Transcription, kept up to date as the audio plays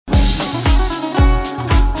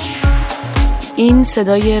این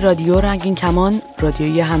صدای رادیو رنگین کمان،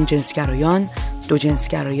 رادیوی همجنسگرایان،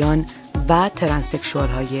 دوجنسگرایان و ترنسکشوال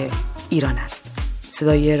های ایران است.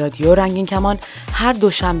 صدای رادیو رنگین کمان هر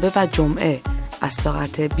دوشنبه و جمعه از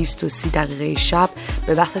ساعت 20:30 شب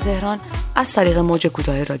به وقت تهران از طریق موج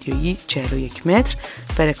کوتاه رادیویی 41 متر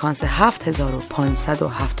فرکانس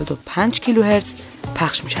 7575 کیلوهرتز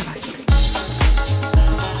پخش می شود.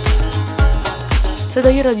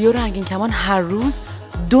 صدای رادیو رنگین کمان هر روز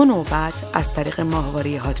 2 نوبت از طریق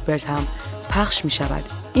ماهواره هاتبرد هم پخش می شود.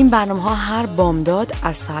 این برنامه ها هر بامداد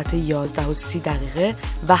از ساعت 11:30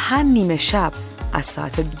 و هر نیمه شب از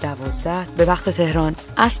ساعت 12 به وقت تهران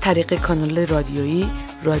از طریق کانال رادیویی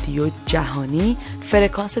رادیو جهانی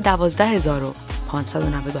فرکانس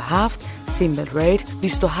 12597 سیمبل ریت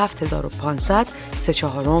 27500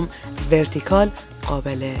 3/4 ورتیکال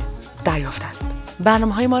قابل دریافت است.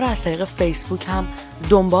 برنامه‌های ما را از طریق فیسبوک هم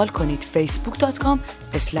دنبال کنید.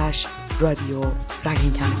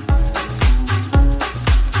 facebook.com/radio.ranginkaman.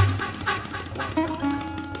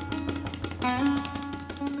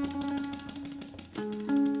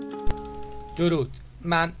 درود،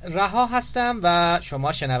 من رها هستم و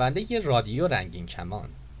شما شنونده رادیو رنگین کمان.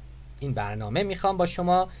 این برنامه میخوام با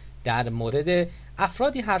شما در مورد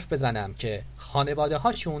افرادی حرف بزنم که خانواده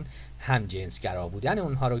هاشون همجنسگرا بودن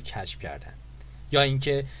اونها رو کشف کردن یا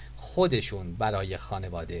اینکه خودشون برای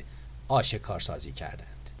خانواده آشکار سازی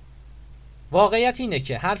کردند. واقعیت اینه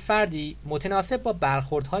که هر فردی متناسب با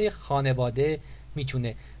برخوردهای خانواده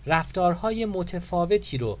میتونه رفتارهای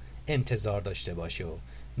متفاوتی رو انتظار داشته باشه و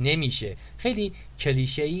نمیشه خیلی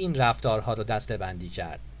کلیشه‌ای این رفتارها رو دسته‌بندی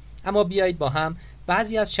کرد. اما بیایید با هم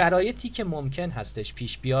بعضی از شرایطی که ممکن هستش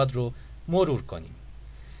پیش بیاد رو مرور کنیم.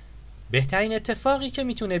 بهترین اتفاقی که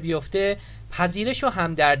میتونه بیفته پذیرش و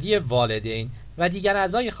همدردی والدین و دیگر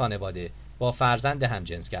اعضای خانواده با فرزند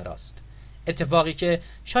همجنسگراست. اتفاقی که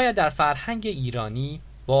شاید در فرهنگ ایرانی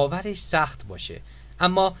باورش سخت باشه،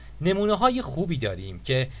 اما نمونه‌های خوبی داریم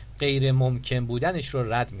که غیر ممکن بودنش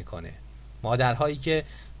رو رد میکنه. مادرهایی که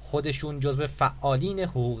خودشون جزو فعالین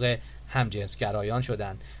حقوق همجنسگرایان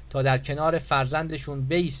شدن تا در کنار فرزندشون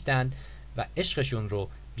بایستند و عشقشون رو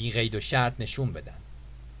بی قید و شرط نشون بدن.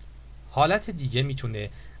 حالت دیگه میتونه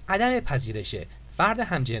عدم پذیرش فرد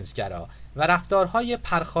همجنسگرا و رفتارهای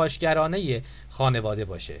پرخاشگرانه خانواده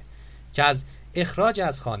باشه که از اخراج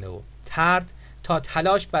از خانه و طرد تا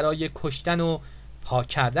تلاش برای کشتن و پاک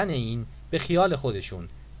کردن این به خیال خودشون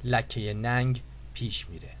لکه ننگ پیش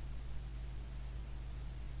میره.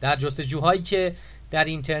 در جستجوهایی که در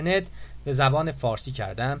اینترنت به زبان فارسی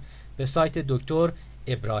کردم به سایت دکتر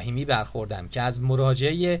ابراهیمی برخوردم که از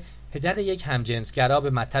مراجعه پدر یک همجنسگرا به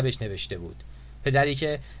مطبش نوشته بود. پدری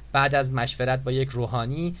که بعد از مشورت با یک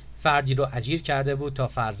روحانی فردی رو اجیر کرده بود تا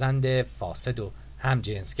فرزند فاسد و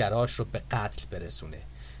همجنسگراش رو به قتل برسونه،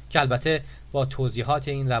 که البته با توضیحات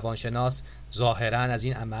این روانشناس ظاهراً از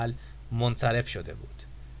این عمل منصرف شده بود.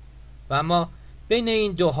 و اما بین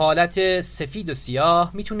این دو حالت سفید و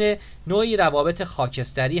سیاه میتونه نوعی روابط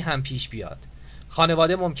خاکستری هم پیش بیاد.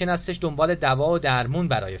 خانواده ممکن استش دنبال دوا و درمون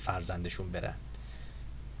برای فرزندشون برن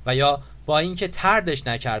و یا با اینکه طردش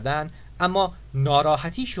نکردن اما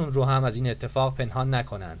ناراحتیشون رو هم از این اتفاق پنهان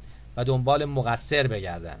نکنن و دنبال مقصر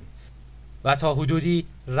بگردن و تا حدودی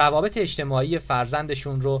روابط اجتماعی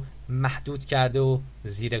فرزندشون رو محدود کرده و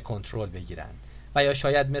زیر کنترل بگیرن و یا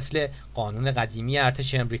شاید مثل قانون قدیمی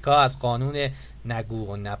ارتش امریکا از قانون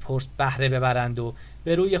نگو و نپرس بهره ببرند و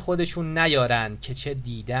به روی خودشون نیارند که چه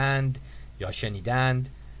دیدند یا شنیدند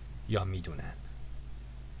یا میدونند.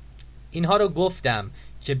 اینها رو گفتم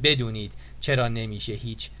که بدونید چرا نمیشه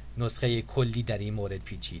هیچ نسخه کلی در این مورد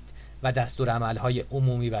پیچید و دستورالعمل‌های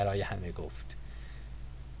عمومی برای همه گفت.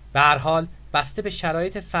 به هر حال بسته به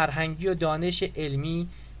شرایط فرهنگی و دانش علمی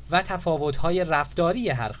و تفاوت‌های رفتاری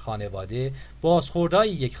هر خانواده، بازخوردهای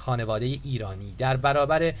یک خانواده ایرانی در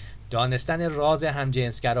برابر دانستن راز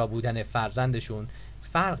همجنسگرا بودن فرزندشون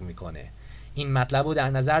فرق میکنه. این مطلب رو در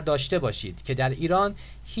نظر داشته باشید که در ایران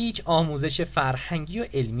هیچ آموزش فرهنگی و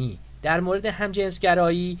علمی در مورد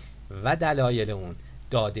همجنسگرایی و دلایل اون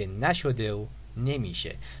داده نشده و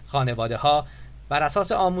نمیشه. خانواده ها بر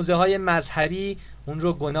اساس آموزه های مذهبی اون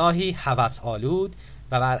رو گناهی هوس‌آلود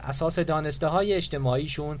و بر اساس دانسته های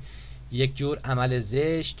اجتماعیشون یک جور عمل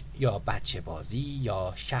زشت یا بچه بازی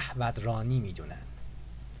یا شهوترانی میدونن.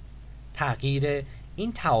 تغییر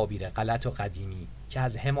این تعابیر غلط و قدیمی که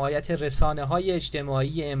از حمایت رسانه های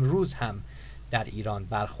اجتماعی امروز هم در ایران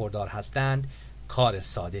برخوردار هستند کار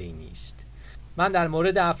ساده ای نیست. من در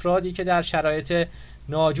مورد افرادی که در شرایط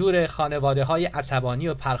ناجور خانواده های عصبانی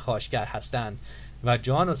و پرخاشگر هستند و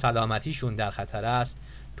جان و سلامتیشون در خطر است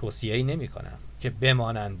توصیه‌ای نمی کنم که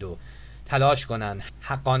بمانند و تلاش کنن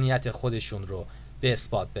حقانیت خودشون رو به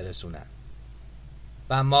اثبات برسونن.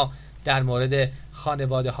 و اما در مورد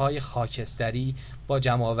خانواده‌های خاکستری با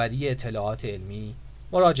جمع‌آوری اطلاعات علمی،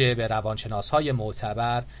 مراجعه به روانشناس‌های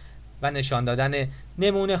معتبر و نشان دادن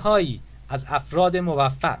نمونه‌هایی از افراد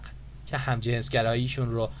موفق که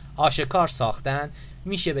همجنسگراییشون رو آشکار ساختن،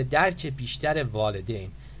 میشه به درک بیشتر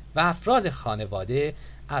والدین و افراد خانواده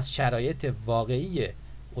از شرایط واقعی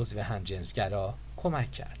عضو همجنسگرا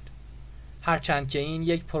کمک کرد. هرچند که این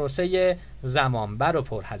یک پروسه زمانبر و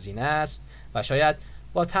پرهزینه است و شاید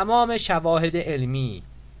با تمام شواهد علمی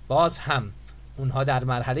باز هم اونها در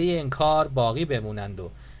مرحله انکار باقی بمونند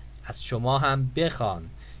و از شما هم بخوان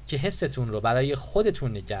که حستون رو برای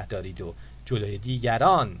خودتون نگه دارید و جلوی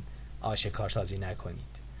دیگران آشکارسازی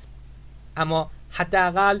نکنید، اما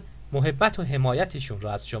حداقل محبت و حمایتشون رو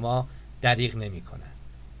از شما دریغ نمی کنن.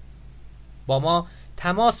 با ما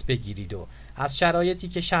تماس بگیرید و از شرایطی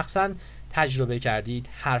که شخصاً تجربه کردید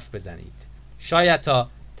حرف بزنید. شاید تا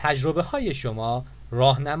تجربه های شما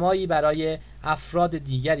راهنمایی برای افراد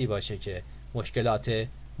دیگری باشه که مشکلات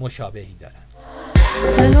مشابهی دارن.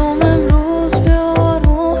 دلم امروز به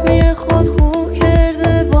آرومی خود خو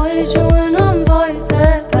کرده، وای جونم وای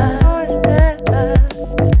دلبر،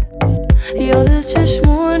 یاد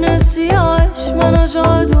چشمون سیاهش منو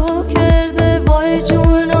جادو کرده، وای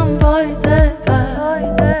جونم وای دلبر.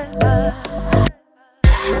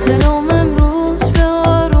 دلم امروز به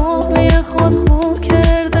آرومی خود خو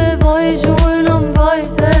کرده، وای جونم وای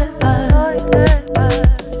دلبر،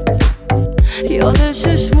 یاد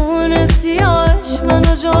چشمون سیاهش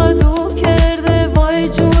منو جادو کرده، وای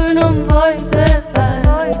جونم وای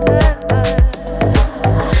دلبر.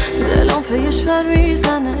 دلم پیش پر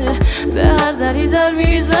میزنه، به هر دری در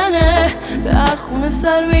میزنه، به هر خونه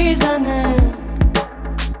سر میزنه.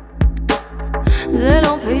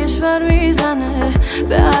 دلم پیش پر میزنه،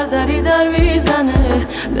 به هر دری در میزنه،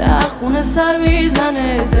 به هر خونه سر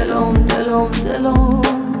میزنه. دلم دلم دلم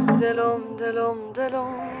دلم دلم دلم.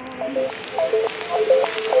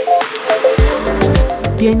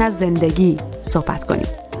 بیاین از زندگی صحبت کنیم.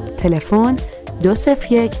 تلفن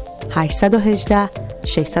 201 818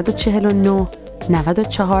 649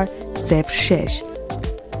 94 06.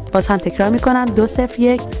 باز هم تکرار میکنم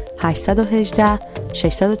 201 818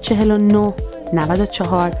 649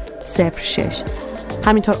 94 06.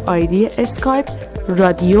 همینطور آیدی اسکایپ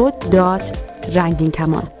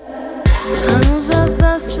radio.ranginkaman. هنوز از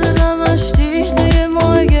دست غمش دیده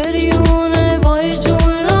ما گریونه، وای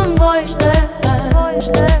جونم وای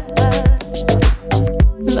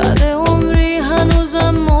بعد عمری هنوزم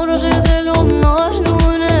مرغ دلم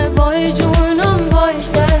نالونه، وای جونم وای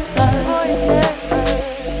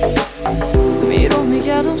میرم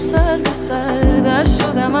میگردم سر به سر، دشت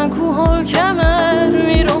شده من کوه و کمر،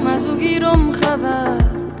 میرم از او گیرم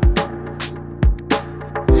خبر،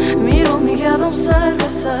 میرم میگردم سر به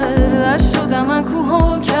سر، دشت شده من کوه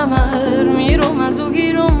و کمر، میرم از او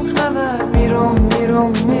گیرم خبر، میرم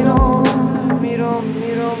میرم میرم میرم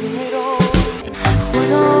میرم میرم.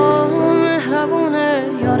 خدا مهربونه،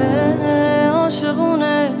 یاره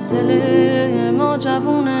عاشقونه، دل ما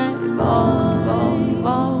جوونه، وای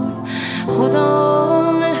وای.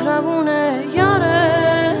 خدا مهربونه،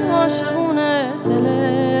 یاره عاشقونه، دل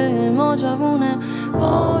ما جوونه،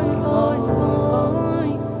 وای وای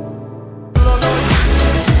وای.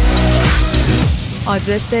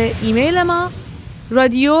 آدرس ایمیل ما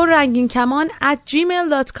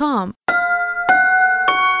radio.ranginkaman@gmail.com.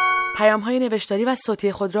 پیام های نوشتاری و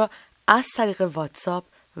صوتی خود را از طریق واتساپ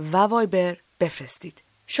و وایبر بفرستید.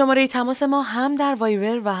 شماره تماس ما هم در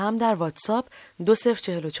وایبر و هم در واتساپ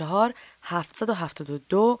 2044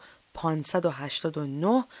 772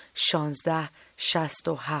 589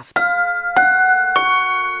 1667.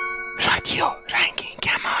 رادیو رنگین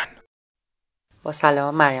کمان. با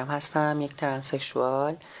سلام، مریم هستم، یک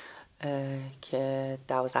ترنسکشوال که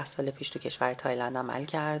 12 سال پیش تو کشور تایلند عمل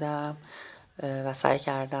کردم و سعی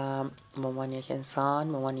کردم به عنوان یک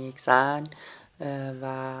انسان، به عنوان یک زن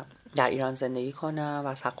و در ایران زندگی کنم و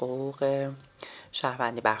از حقوق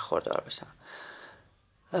شهروندی برخوردار بشم.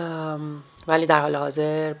 ولی در حال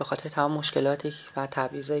حاضر به خاطر تمام مشکلاتی و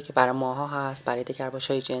تبعیضایی که برای ماها هست، برای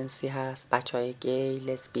دگرباشای جنسی هست، بچهای گی،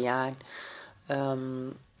 لزبین،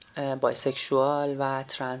 بایسکشوال و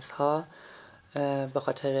ترنس ها، به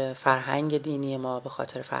خاطر فرهنگ دینی ما، به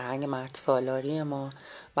خاطر فرهنگ مرد سالاری ما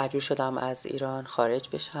مجبور شدم از ایران خارج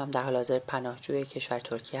بشم. در حال حاضر پناهجوی کشور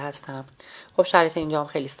ترکیه هستم. خب شرایط اینجا هم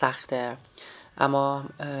خیلی سخته، اما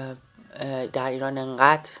در ایران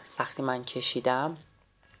انقدر سختی من کشیدم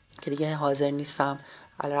که دیگه حاضر نیستم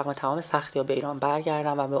علیرغم تمام سختی ها به ایران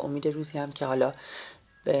برگردم و به امید روزی هم که حالا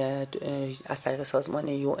از طریق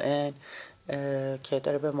سازمان UN که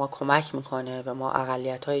داره به ما کمک میکنه، به ما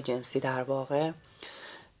اقلیت‌های جنسی در واقع،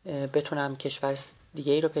 بتونم کشور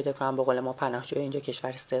دیگری رو پیدا کنم، به قول ما پناهجوی اینجا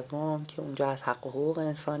کشور سوم، که اونجا از حق و حقوق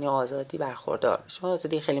انسانی آزادی برخوردار بشه.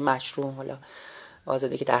 آزادی خیلی مشروع، حالا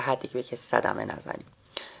آزادی که در حدی که به کسی صدمه نزنیم.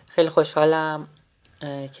 خیلی خوشحالم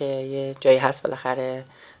که یه جایی هست بالاخره،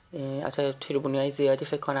 البته تریبونیای زیادی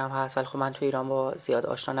فکر کنم هست، ولی خب من تو ایران با زیاد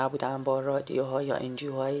آشنا نبودم با رادیوها یا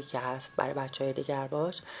NGO هایی که هست برای بچهای دیگر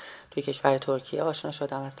باش. توی کشور ترکیه آشنا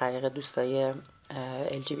شدم از طریق دوستای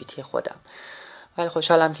LGBT خودم. ولی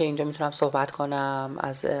خوشحالم که اینجا میتونم صحبت کنم،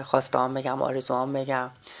 از خواسته‌ام بگم، آرزوام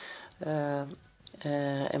بگم.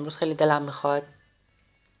 امروز خیلی دلم میخواد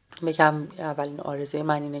بگم اولین آرزوی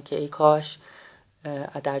من اینه که ای کاش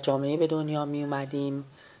در جامعه به دنیا می اومدیم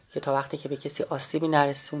که تا وقتی که به کسی آسیبی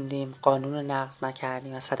نرسوندیم، قانون رو نقض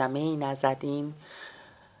نکردیم و صدمه‌ای نزدیم،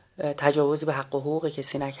 تجاوزی به حق و حقوق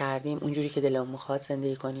کسی نکردیم، اونجوری که دلمون میخواد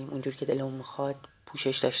زندگی کنیم، اونجوری که دلمون میخواد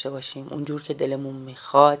پوشش داشته باشیم، اونجوری که دلمون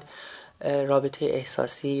میخواد رابطه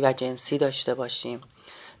احساسی و جنسی داشته باشیم.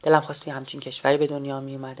 دلم خواست توی همچین کشوری به دنیا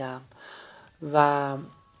می اومدم و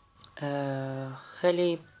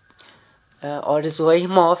خیلی آرزوهای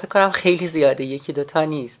ما فکر کنم خیلی زیاده، یکی دوتا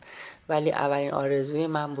نیست، ولی اولین آرزوی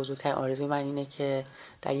من، بزرگترین آرزوی من اینه که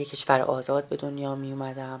در یک کشور آزاد به دنیا می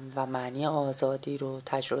اومدم و معنی آزادی رو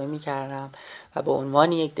تجربه می کردم و به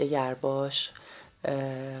عنوان یک دگرباش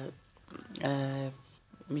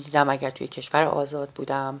می دیدم اگر توی کشور آزاد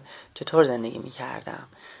بودم چطور زندگی می کردم.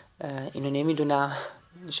 اینو نمیدونم،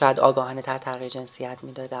 شاید آگاهانه تر تغییر جنسیت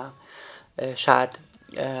می دادم، شاید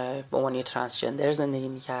به عنوان ترنسجندر زندگی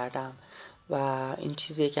می کردم و این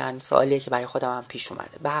چیزیه که سوالیه که برای خودم هم پیش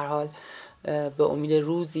اومده. به هر حال به امید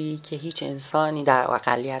روزی که هیچ انسانی در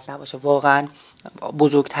اقلیت نباشه، واقعا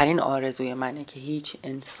بزرگترین آرزوی منه که هیچ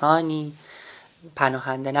انسانی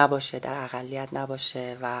پناهنده نباشه، در اقلیت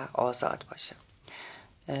نباشه و آزاد باشه.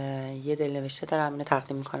 یه دلنوشته دارم، اینو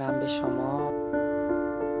تقدیم میکنم به شما.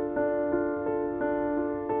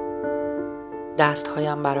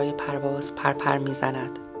 دستهایم برای پرواز پرپر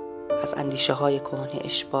میزند، از اندیشه های کهنه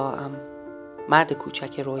اشباعم، مرد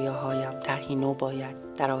کوچک رویاهایم طرحی نو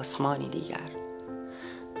باید در آسمانی دیگر.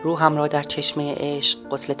 روحم را در چشمه عشق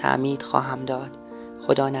غسل تعمید خواهم داد،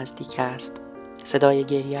 خدا نزدیک است. صدای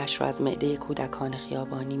گریه‌اش را از معده کودکان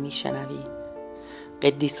خیابانی میشنوی.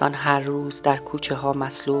 قدیسان هر روز در کوچه ها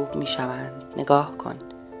مصلوب میشوند. نگاه کن،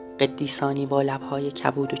 قدیسانی با لبهای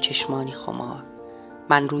کبود و چشمانی خمار.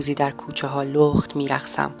 من روزی در کوچه ها لخت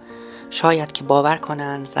میرقصم، شاید که باور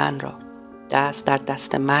کنند زن را. دست در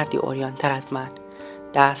دست مردی عریان‌تر از من،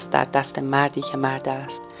 دست در دست مردی که مرد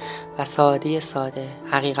است و ساده ساده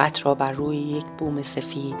حقیقت را بر روی یک بوم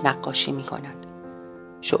سفید نقاشی می کند.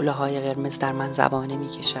 شعله های قرمز در من زبانه می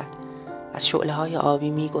کشد. از شعله های آبی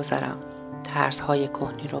می گذرم. ترس های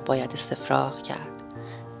کهنی را باید استفراغ کرد.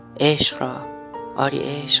 عشق را، آری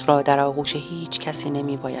عشق را در آغوش هیچ کسی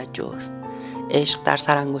نمی باید جست. عشق در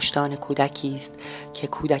سرانگشتان کودکی است که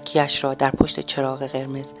کودکیش را در پشت چراغ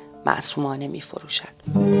قرمز معصومانه می فروشد.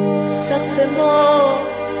 سقف ما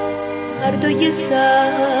هر دوی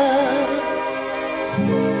سر،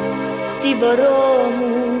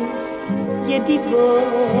 دیوارامون یه دیوار،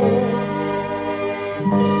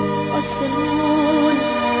 آسمون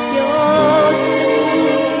یا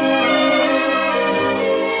آسمون،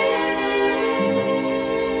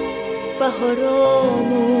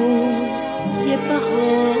 بهارامون یه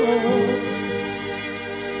بهار،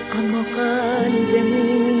 اما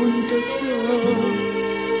قلبمون دوتا،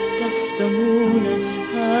 دستمون از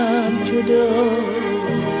هم جدا،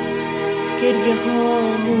 گریه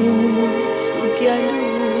هامون تو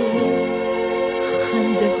گلو،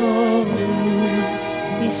 خنده هامون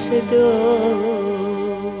بی صدا.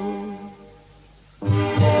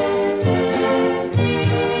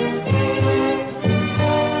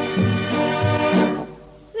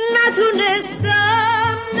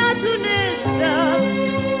 نتونستم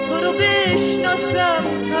تو رو بشناسم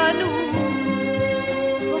هنوز،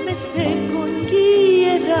 تو مثل گنگی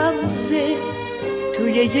رمزه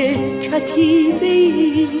توی یه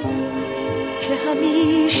کتیبه‌ای که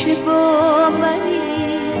همیشه با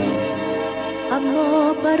منی،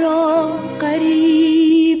 اما برام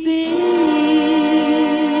غریبه.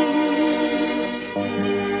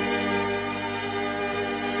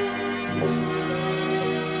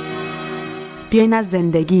 بیاین از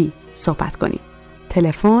زندگی صحبت کنیم.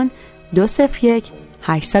 تلفن 201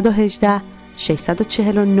 818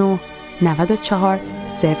 649 94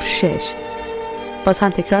 06. باز هم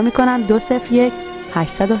تکرار میکنم 201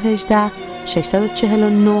 818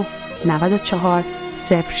 649 94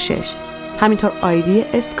 06. همینطور آیدی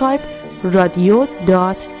اسکایپ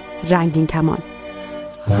radio.ranginkaman.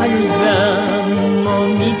 هنوزم ما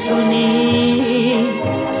میتونیم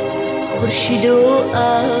خورشیدو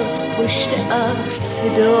از پشت ابر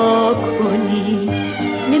صدا کنیم،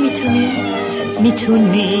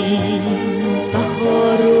 میتونیم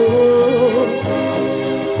بهارو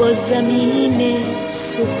با زمین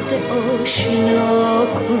سوخت آشنا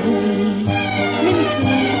کنیم،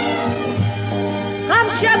 نمیتونیم هم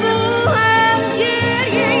شب و هم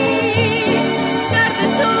گریه، درد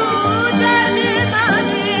تو درد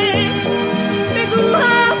منه، بگو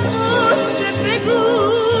هم قصه بگو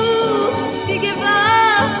دیگه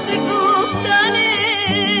وقت گفتنه،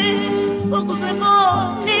 بغض ما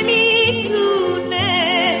نمیتونه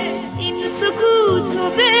این سکوت رو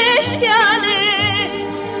بشکنه،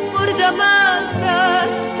 مردم از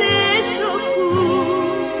دست سکوت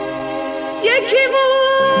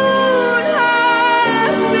یکیمون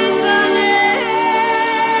حرف بزنه.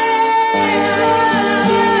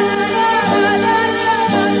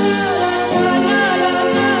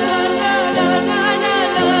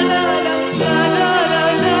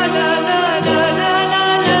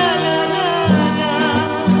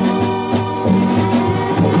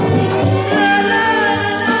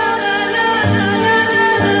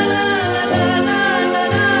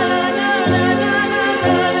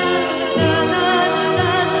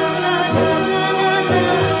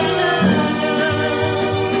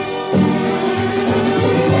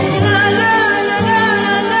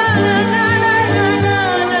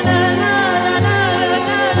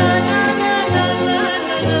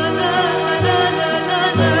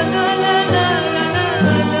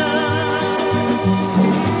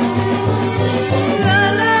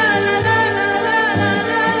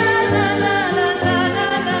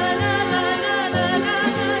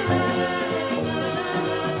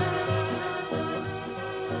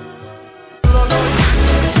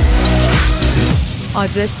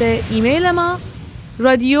 آدرس ایمیل ما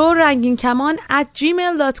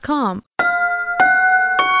radio.ranginkaman@gmail.com.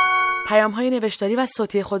 پیام‌های نوشتاری و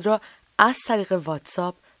صوتی خود را از طریق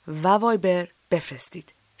واتساپ و وایبر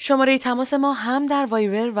بفرستید. شماره تماس ما هم در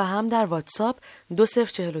وایبر و هم در واتساپ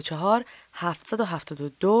 2044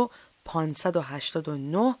 772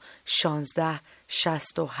 589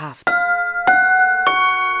 1667.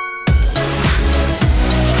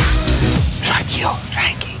 رادیو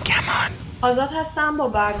رنگین کمان. آزاد هستم، با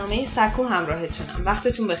برنامه سکو همراهتونم.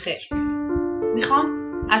 وقتتون بخیر. میخوام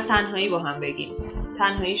از تنهایی با هم بگیم.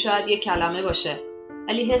 تنهایی شاید یه کلمه باشه،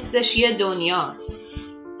 ولی حسش یه دنیاست.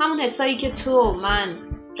 همون حسایی که تو، من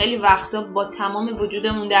خیلی وقتا با تمام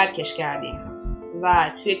وجودمون درکش کردیم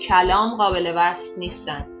و توی کلام قابل وصف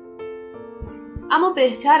نیستن. اما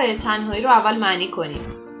بهتره تنهایی رو اول معنی کنیم.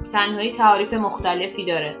 تنهایی تعاریف مختلفی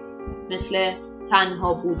داره، مثل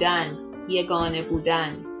تنها بودن، یگانه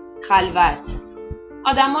بودن، خلوت.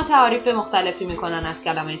 آدم‌ها تعاریف مختلفی میکنن از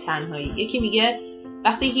کلمه تنهایی. یکی میگه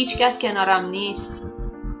وقتی هیچ کس کنارم نیست.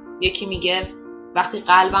 یکی میگه وقتی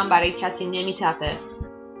قلبم برای کسی نمیتپه.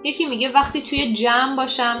 یکی میگه وقتی توی جمع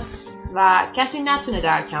باشم و کسی نتونه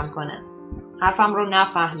درکم کنه، حرفم رو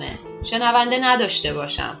نفهمه، شنونده نداشته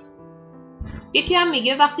باشم. یکی هم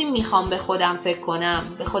میگه وقتی میخوام به خودم فکر کنم،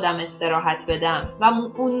 به خودم استراحت بدم و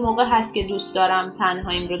اون موقع هست که دوست دارم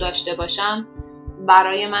تنهاییم رو داشته باشم.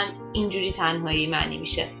 برای من اینجوری تنهایی معنی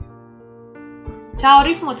میشه.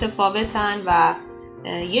 تعاریف متفاوتن و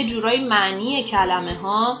یه جورایی معنی کلمه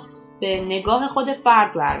ها به نگاه خود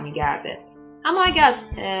فرد برمیگرده. اما اگه از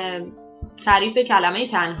تعریف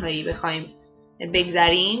کلمه تنهایی بخوایم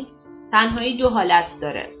بگذریم، تنهایی دو حالت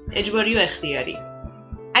داره، اجباری و اختیاری.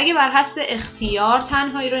 اگه بر حسب اختیار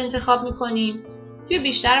تنهایی رو انتخاب میکنیم، توی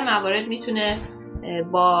بیشتر موارد میتونه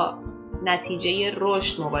با نتیجه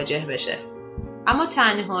رشد مواجه بشه. اما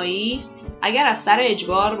تنهایی اگر از سر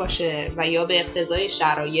اجبار باشه و یا به اقتضای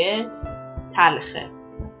شرایط، تلخه.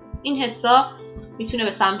 این حسا میتونه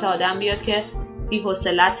به سمت آدم بیاد که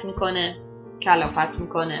بی‌حوصله‌ت میکنه، کلافت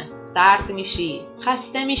میکنه، سرد میشی،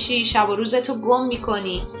 خسته میشی، شب و روزتو گم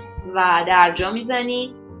میکنی و درجا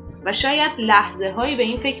میزنی و شاید لحظه هایی به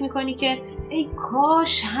این فکر میکنی که ای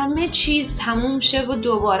کاش همه چیز تموم شه و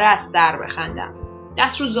دوباره از در بخندم،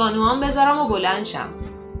 دست رو زانوام بذارم و بلند شم،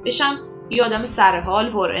 بشم یه آدم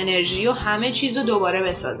سرحال، پر انرژی و همه چیز رو دوباره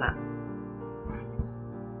بسازم.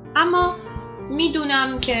 اما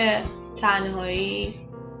میدونم که تنهایی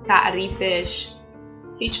تعریفش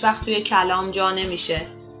هیچ وقت توی کلام جا نمیشه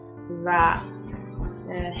و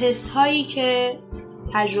حس‌هایی که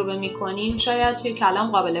تجربه میکنیم شاید توی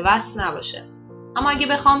کلام قابل وصف نباشه. اما اگه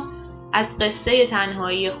بخوام از قصه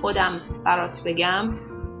تنهایی خودم برات بگم،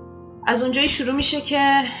 از اونجایی شروع میشه که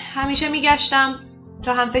همیشه میگشتم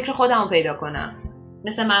تا هم فکر خودم رو پیدا کنم،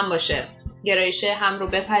 مثل من باشه. گرایش هم رو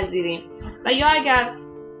بپذیریم و یا اگر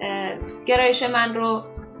گرایش من رو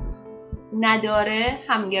نداره،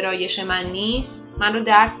 هم گرایش من نیست، من رو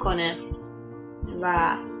درک کنه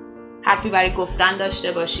و حرفی برای گفتن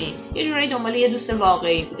داشته باشیم. یه جورایی دنبال یه دوست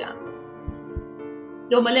واقعی بودم،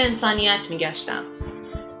 دنبال انسانیت میگشتم.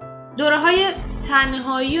 دوره‌های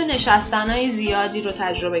تنهایی و نشستن‌های زیادی رو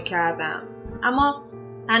تجربه کردم، اما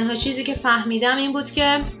تنها چیزی که فهمیدم این بود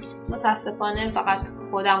که متاسفانه فقط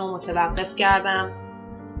خودم رو متوقف کردم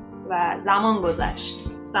و زمان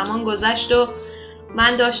گذشت و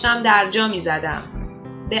من داشتم در جا می زدم.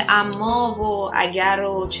 به اما و اگر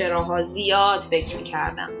و چراها زیاد فکر می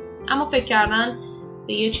کردم، اما فکر کردن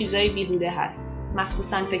به یه چیزای بیهوده هست،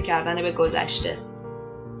 مخصوصا فکر کردن به گذشته.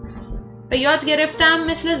 و یاد گرفتم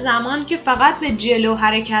مثل زمان که فقط به جلو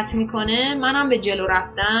حرکت میکنه، منم به جلو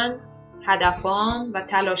رفتن، هدفام و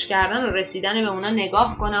تلاش کردن و رسیدن به اونا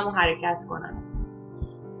نگاه کنم و حرکت کنم.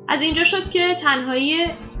 از اینجا شد که تنهایی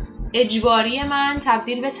اجباری من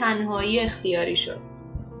تبدیل به تنهایی اختیاری شد.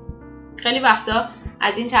 خیلی وقتا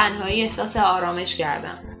از این تنهایی احساس آرامش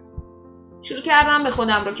کردم. شروع کردم به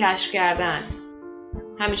خودم رو کشف کردن.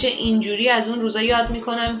 همیشه اینجوری از اون روزا یاد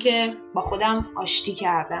میکنم که با خودم آشتی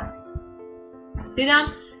کردم. دیدم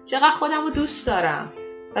چقدر خودم رو دوست دارم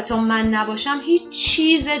و تا من نباشم هیچ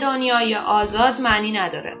چیز دنیای آزاد معنی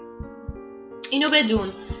نداره. اینو بدون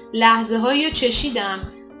لحظه هایی چشیدم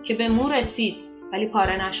که به مو رسید ولی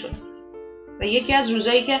پاره نشد. و یکی از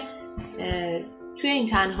روزایی که توی این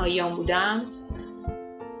تنهاییام بودم،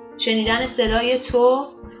 شنیدن صدای تو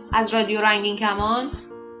از رادیو رنگین کمان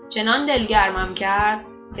چنان دلگرمم کرد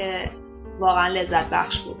که واقعا لذت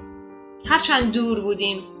بخش بود. هرچند دور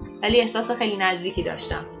بودیم ولی احساس خیلی نزدیکی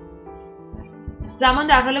داشتم. زمان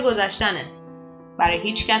در حال گذشتنه، برای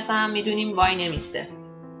هیچ کس هم میدونیم وای نمیسته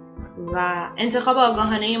و انتخاب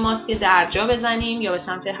آگاهانه ماست که درجا بزنیم یا به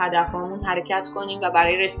سمت هدفمون حرکت کنیم و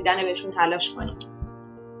برای رسیدن بهشون تلاش کنیم.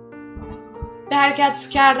 به حرکت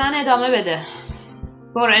کردن ادامه بده،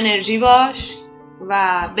 پر انرژی باش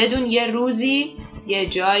و بدون یه روزی یه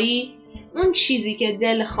جایی اون چیزی که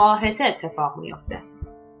دل خواهته اتفاق میفته.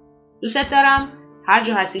 دوست دارم هر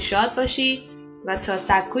جا هستی شاد باشی و تا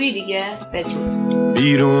سکوی دیگه بدرود.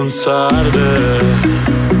 بیرون سرده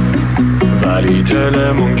ولی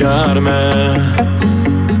دلمون گرمه،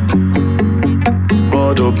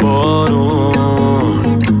 باد و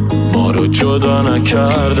بارون ما رو جدا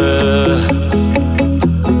نکرده.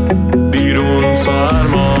 بیرون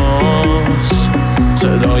سرماست،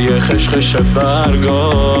 صدای خشخش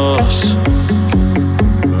برگاست،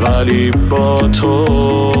 ولی با تو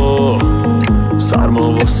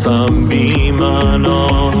سرما واسم بی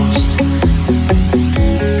معناست.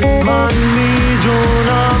 من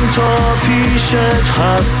میدونم تا پیشت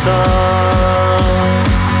هستم.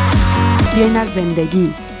 بیاین از زندگی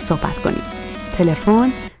صحبت کنیم. تلفن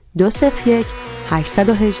 201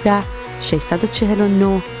 818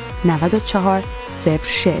 649 94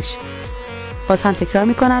 06. باز هم تکرار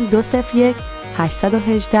میکنم 201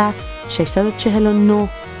 818 649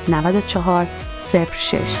 94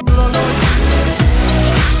 06.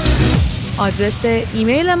 آدرس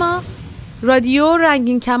ایمیل ما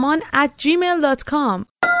radio.ranginkaman@gmail.com.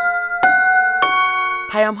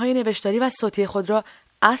 پیام‌های نوشتاری و صوتی خود را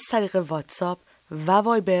از طریق واتساپ و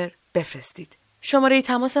وایبر بفرستید. شماره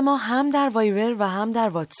تماس ما هم در وایبر و هم در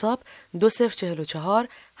واتساپ 2044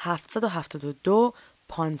 772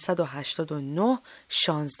 589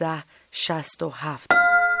 1667.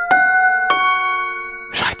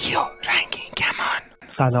 رادیو رنگین کمان.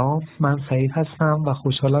 سلام، من سعید هستم و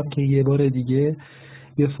خوشحالم که یه بار دیگه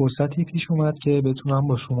یه فرصتی پیش اومد که بتونم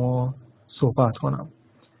با شما صحبت کنم.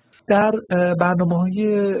 در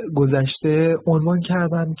برنامه‌های گذشته عنوان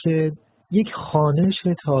کردم که یک خوانش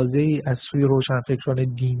تازه‌ای از سوی روشنفکران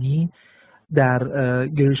دینی در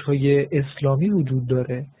گرایش‌های اسلامی وجود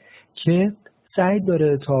داره که سعی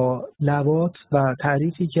داره تا لواط و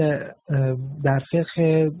تعریفی که در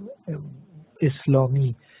فقه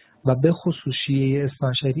اسلامی و به خصوص شیعه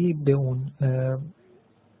اثناعشری به اون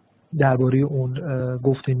درباره اون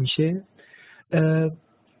گفته میشه،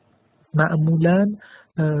 معمولاً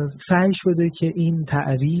سعی شده که این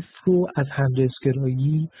تعریف رو از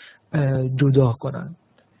همجنسگرایی جدا کنن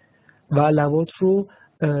و لواط رو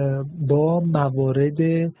با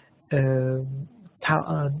موارد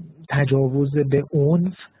تجاوز به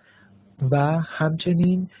عنف و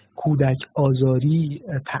همچنین کودک آزاری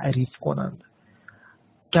تعریف کنند.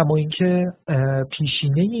 کما اینکه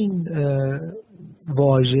پیشینه این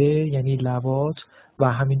واژه یعنی لواط و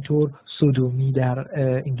همینطور سودومی در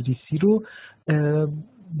انگلیسی رو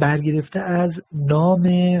برگرفته از نام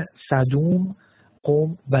سدوم،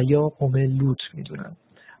 قوم و یا قوم لوط میدونن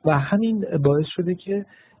و همین باعث شده که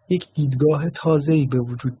یک دیدگاه تازه‌ای به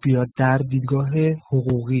وجود بیاد در دیدگاه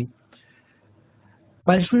حقوقی.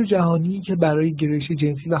 منشور جهانی که برای گرایش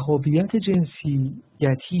جنسی و هویت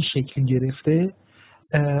جنسیتی شکل گرفته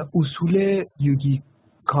اصول یوگی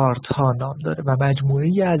کارت‌ها نام داره و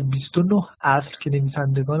مجموعه‌ای از 29 اصل که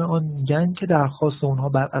نویسندگان آن میگن که درخواست اونها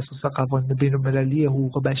بر اساس قوانین بین‌المللی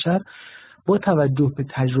حقوق بشر با توجه به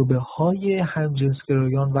تجربه‌های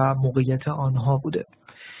همجنسگرایان و موقعیت آنها بوده.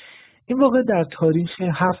 این واقعه در تاریخ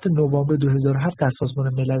 7 نوامبر 2007 در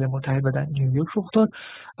سازمان ملل متحد و در نیویورک رخ داد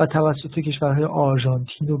و توسط کشورهای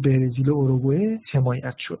آرژانتین و برزیل و اوروگوئه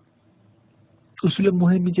حمایت شد. اصول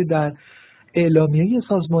مهمی که در اعلامیه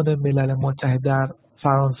سازمان ملل متحد در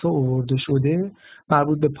فرانسه آورده شده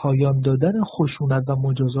مربوط به پایان دادن خشونت و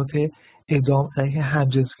مجازات اعدام علیه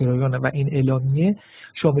همجنسگرایان و این اعلامیه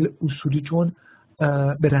شامل اصولی چون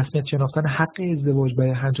به رسمیت شناختن حق ازدواج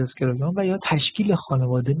برای همجنسگرایان و یا تشکیل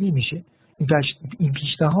خانواده نمیشه. این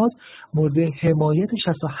پیشنهاد مورد حمایت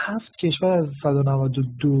 67 کشور از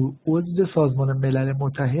 192 عضو سازمان ملل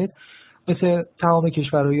متحد مثل تمام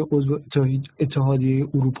کشورهای عضو اتحادیه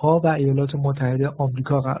اروپا و ایالات متحده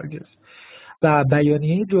آمریکا قرار گرفت و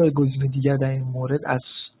بیانیه جایگزین دیگر در این مورد از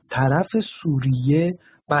طرف سوریه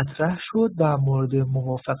مطرح شد و مورد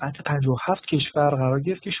موافقت 57 کشور قرار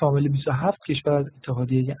گرفت که شامل 27 کشور از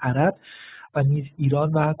اتحادیه عرب و نیز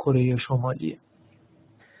ایران و کره شمالیه.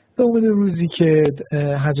 به امید روزی که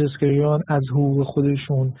همجنسگرایان از حقوق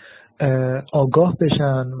خودشون آگاه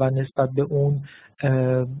بشن و نسبت به اون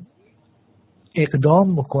اقدام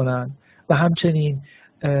میکنن و همچنین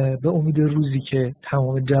به امید روزی که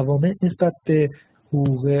تمام جوامع نسبت به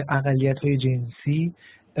حقوق اقلیت‌های جنسی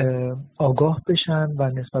آگاه بشن و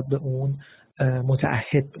نسبت به اون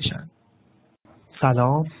متعهد بشن.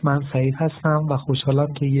 سلام، من سعید هستم و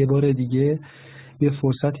خوشحالم که یه بار دیگه یه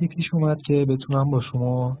فرصتی پیش اومد که بتونم با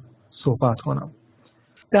شما صحبت کنم.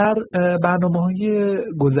 در برنامه‌های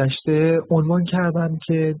گذشته عنوان کردم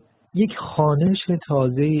که یک خوانش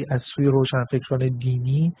تازه‌ای از سوی روشنفکران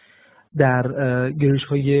دینی در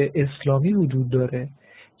گرایش‌های اسلامی وجود داره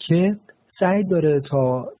که سعی داره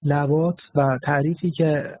تا لواط و تعریفی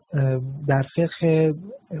که در فقه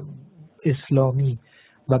اسلامی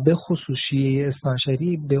و به خصوص شیعه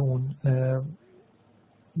اثناعشری به اون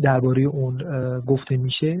درباره اون گفته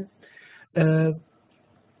میشه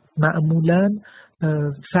معمولاً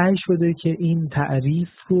سعی شده که این تعریف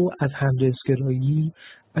رو از همجنسگرایی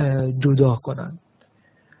جدا کنن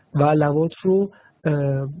و لواط رو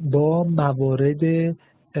با موارد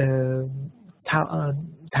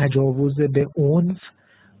تجاوز به عنف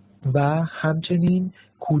و همچنین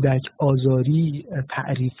کودک آزاری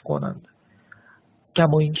تعریف کنند.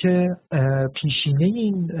 کما اینکه پیشینه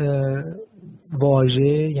این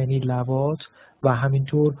واژه یعنی لواط و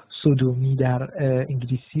همینطور سودومی در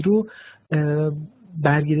انگلیسی رو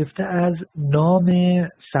برگرفته از نام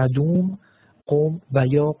سدوم، قوم و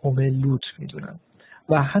یا قوم لوط میدونن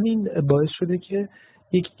و همین باعث شده که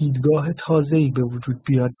یک دیدگاه تازه‌ای به وجود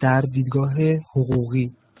بیاد در دیدگاه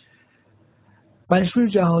حقوقی. منشور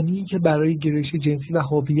جهانی که برای گرایش جنسی و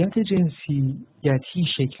هویت جنسیتی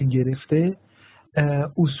شکل گرفته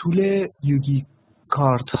اصول یوگی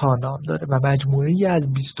کارت‌ها نام داره و مجموعه‌ای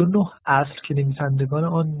از 29 اصل که نویسندگان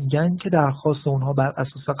آن میگن که درخواست اونها بر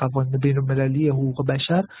اساس قوانین بین‌المللی حقوق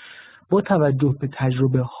بشر با توجه به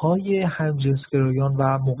تجربه‌های همجنسگرایان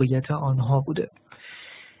و موقعیت آنها بوده.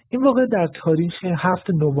 این واقعه در تاریخ 7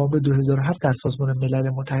 نوامبر 2007 در سازمان ملل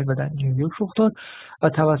متحد و در نیویورک رخ داد و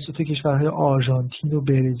توسط کشورهای آرژانتین و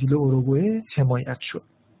برزیل و اوروگوئه حمایت شد.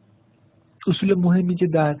 اصول مهمی که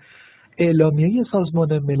در اعلامیه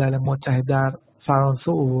سازمان ملل متحد در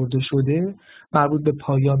فرانسه آورده شده مربوط به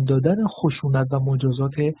پایان دادن خشونت و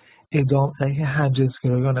مجازات اعدام علیه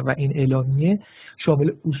همجنسگرایان و این اعلامیه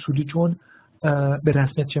شامل اصولی چون به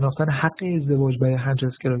رسمیت شناختن حق ازدواج برای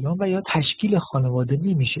همجنسگرایان و یا تشکیل خانواده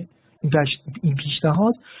نمیشه. این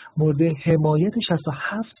پیشنهاد مورد حمایت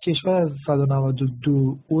 67 کشور از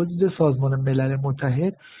 192 عضو سازمان ملل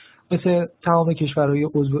متحد مثل تمام کشورهای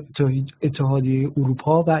عضو اتحادیه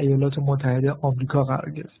اروپا و ایالات متحده آمریکا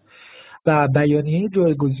قرار گرفت و بیانیه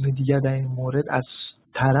جایگزین دیگر در این مورد از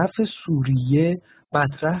طرف سوریه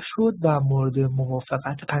مطرح شد و مورد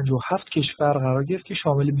موافقت 57 کشور قرار گرفت که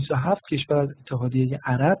شامل 27 کشور از اتحادیه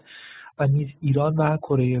عرب و نیز ایران و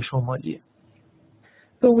کره شمالیه.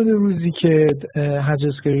 به امید روزی که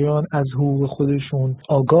همجنسگرایان از حقوق خودشون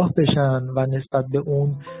آگاه بشن و نسبت به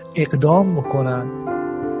اون اقدام میکنن.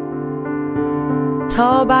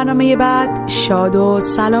 تا برنامه بعد شاد و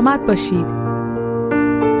سلامت باشید.